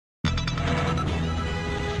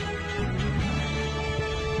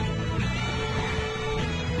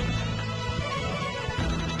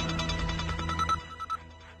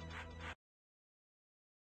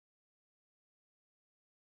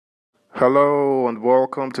Hello and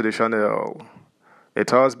welcome to the channel.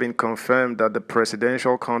 It has been confirmed that the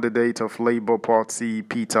presidential candidate of Labour Party,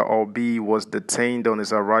 Peter Obi, was detained on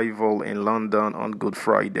his arrival in London on Good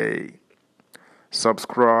Friday.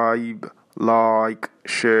 Subscribe, like,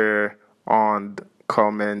 share, and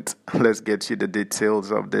comment. Let's get you the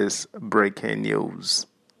details of this breaking news.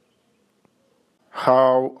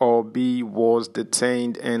 How Obi was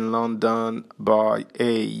detained in London by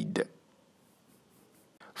aid.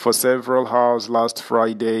 For several hours last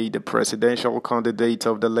Friday, the presidential candidate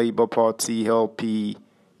of the Labour Party LP,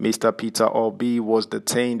 Mr. Peter Obi, was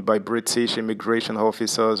detained by British immigration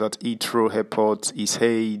officers at Heathrow Airport, his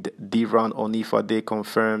aide, Diran Onifade,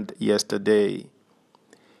 confirmed yesterday.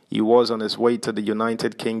 He was on his way to the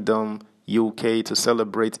United Kingdom, UK, to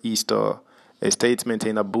celebrate Easter. A statement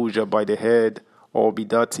in Abuja by the head of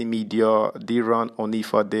Bidati Media, Diran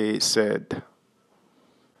Onifade, said.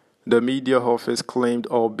 The media office claimed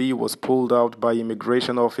Obi was pulled out by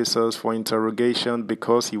immigration officers for interrogation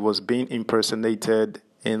because he was being impersonated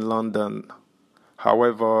in London.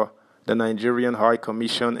 However, the Nigerian High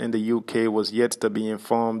Commission in the UK was yet to be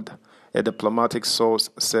informed, a diplomatic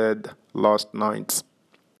source said last night.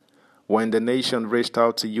 When the nation reached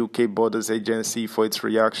out to UK Borders Agency for its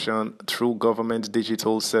reaction through government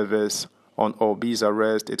digital service on Obi's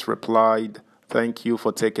arrest, it replied, "Thank you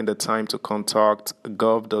for taking the time to contact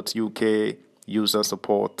gov.uk user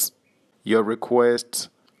support. Your request,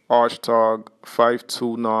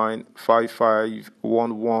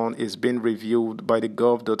 #5295511, is being reviewed by the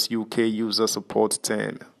gov.uk user support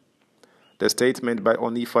team." The statement by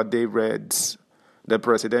Onifade reads, "The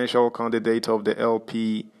presidential candidate of the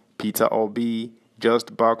LP, Peter Obi,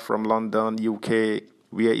 just back from London, UK,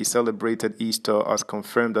 where he celebrated Easter, has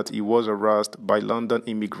confirmed that he was harassed by London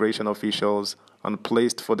immigration officials and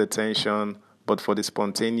placed for detention, but for the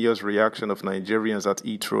spontaneous reaction of Nigerians at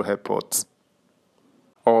Heathrow Airport."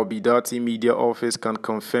 Our Bidati Media Office can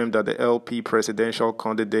confirm that the LP presidential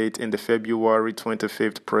candidate in the February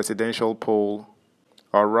 25th presidential poll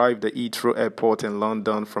arrived at Heathrow Airport in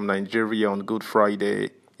London from Nigeria on Good Friday,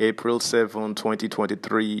 April 7,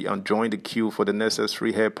 2023, and joined the queue for the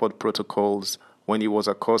necessary airport protocols when he was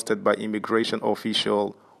accosted by immigration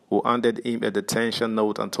official who handed him a detention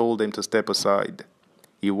note and told him to step aside.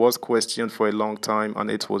 He was questioned for a long time, and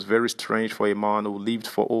it was very strange for a man who lived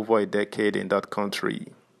for over a decade in that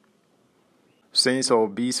country. Since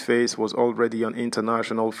Obi's face was already on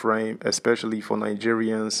international frame, especially for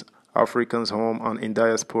Nigerians, Africans home and in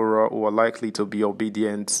diaspora who are likely to be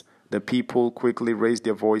obedient, the people quickly raised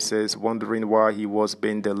their voices, wondering why he was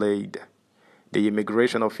being delayed. The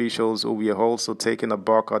immigration officials, who were also taken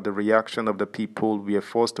aback at the reaction of the people, were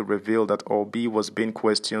forced to reveal that Obi was being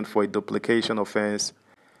questioned for a duplication offense,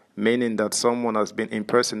 meaning that someone has been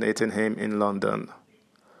impersonating him in London.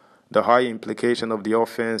 The high implication of the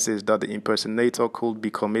offense is that the impersonator could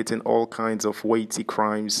be committing all kinds of weighty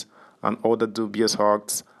crimes and other dubious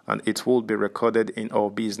acts, and it will be recorded in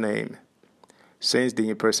Obi's name. Since the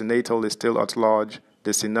impersonator is still at large,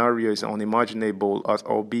 the scenario is unimaginable, as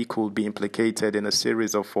Obi could be implicated in a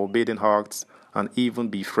series of forbidden acts and even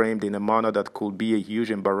be framed in a manner that could be a huge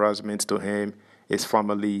embarrassment to him, his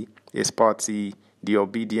family, his party, the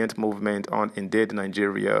obedient movement, and indeed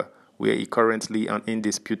Nigeria, where he currently and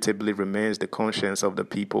indisputably remains the conscience of the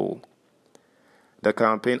people. The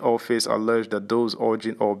campaign office alleged that those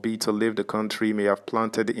urging Obi to leave the country may have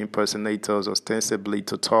planted the impersonators ostensibly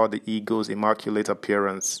to tar the ego's immaculate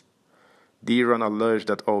appearance. Diran alleged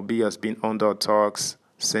that Obi has been under attacks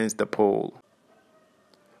since the poll.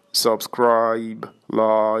 Subscribe,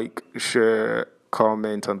 like, share,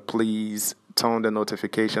 comment, and please turn the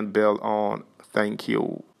notification bell on. Thank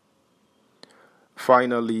you.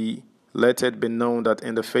 Finally, let it be known that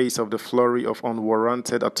in the face of the flurry of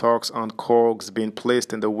unwarranted attacks and cogs being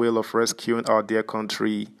placed in the wheel of rescuing our dear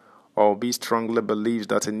country, Obi strongly believes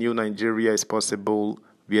that a new Nigeria is possible,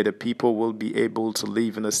 where the people will be able to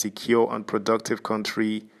live in a secure and productive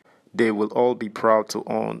country they will all be proud to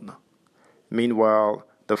own. Meanwhile,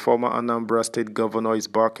 the former Anambra State Governor is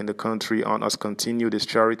back in the country and has continued his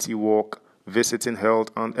charity work, visiting health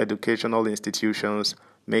and educational institutions,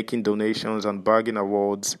 making donations and bagging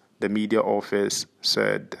awards, the media office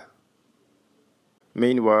said.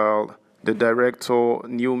 Meanwhile, the Director,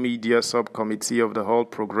 New Media Subcommittee of the All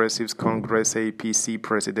Progressives Congress APC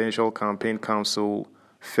Presidential Campaign Council,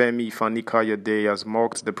 Femi Fani-Kayode, has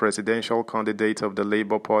mocked the presidential candidate of the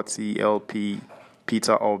Labour Party LP,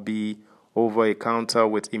 Peter Obi, over a counter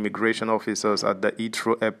with immigration officers at the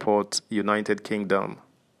Heathrow Airport, United Kingdom.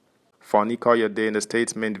 Fani-Kayode, in a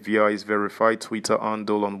statement via his verified Twitter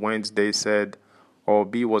handle on Wednesday, said,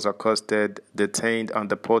 Obi was accosted, detained, and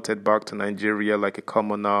deported back to Nigeria like a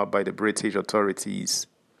commoner by the British authorities.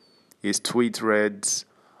 His tweet reads,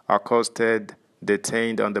 "Accosted,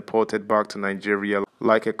 detained, and deported back to Nigeria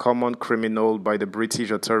like a common criminal by the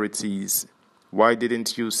British authorities. Why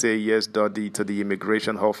didn't you say yes, Daddy, to the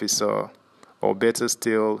immigration officer? Or better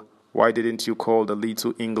still, why didn't you call the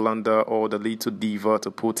little Englander or the little diva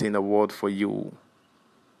to put in a word for you?"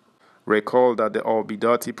 Recall that the Obi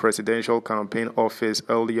presidential campaign office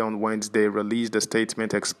early on Wednesday released a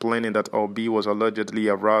statement explaining that Obi was allegedly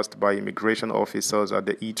harassed by immigration officers at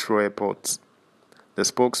the Heathrow airport. The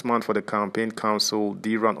spokesman for the campaign council,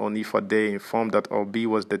 Diran Onifade, informed that Obi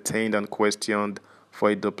was detained and questioned for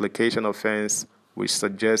a duplication offense, which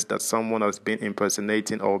suggests that someone has been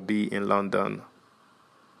impersonating Obi in London.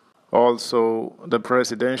 Also, the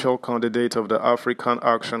presidential candidate of the African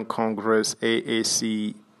Action Congress,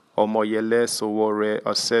 AAC, Omoyele Sowore,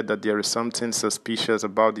 has said that there is something suspicious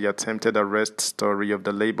about the attempted arrest story of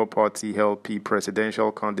the Labour Party LP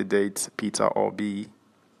presidential candidate Peter Obi.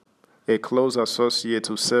 A close associate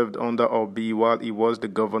who served under Obi while he was the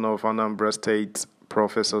governor of Anambra State,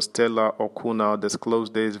 Professor Stella Okuna,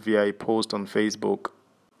 disclosed this via a post on Facebook.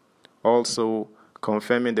 Also,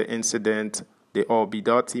 confirming the incident, the Obi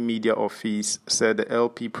media office said the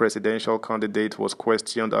LP presidential candidate was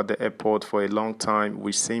questioned at the airport for a long time,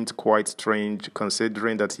 which seemed quite strange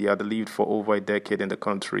considering that he had lived for over a decade in the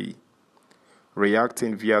country.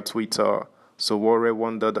 Reacting via Twitter, Sowore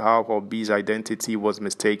wondered how Obi's identity was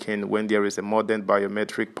mistaken when there is a modern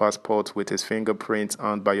biometric passport with his fingerprint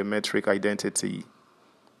and biometric identity.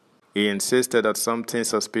 He insisted that something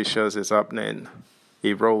suspicious is happening.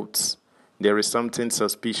 He wrote, "There is something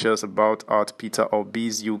suspicious about Peter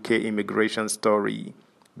Obi's UK immigration story,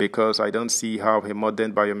 because I don't see how a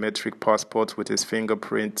modern biometric passport with his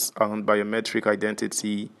fingerprints and biometric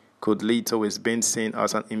identity could lead to his being seen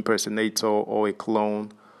as an impersonator or a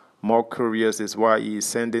clone. More curious is why he is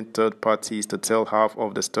sending third parties to tell half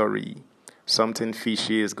of the story. Something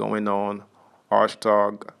fishy is going on.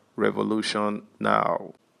 #revolution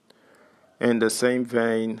now." In the same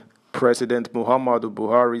vein, President Muhammadu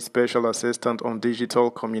Buhari's Special Assistant on Digital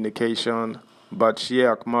Communication,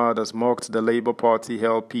 Bashir Ahmad, has mocked the Labour Party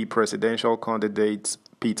LP presidential candidate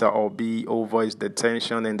Peter Obi over his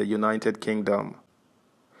detention in the United Kingdom.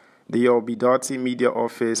 The Obi media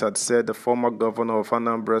office had said the former governor of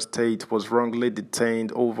Anambra State was wrongly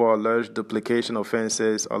detained over alleged duplication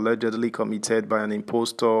offences allegedly committed by an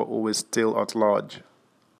impostor who is still at large.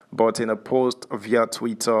 But in a post via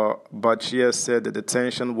Twitter, Bashir said the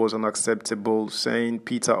detention was unacceptable, saying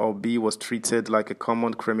Peter Obi was treated like a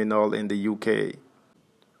common criminal in the UK.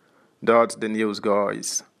 That's the news,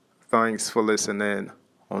 guys. Thanks for listening.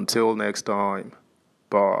 Until next time.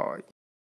 Bye.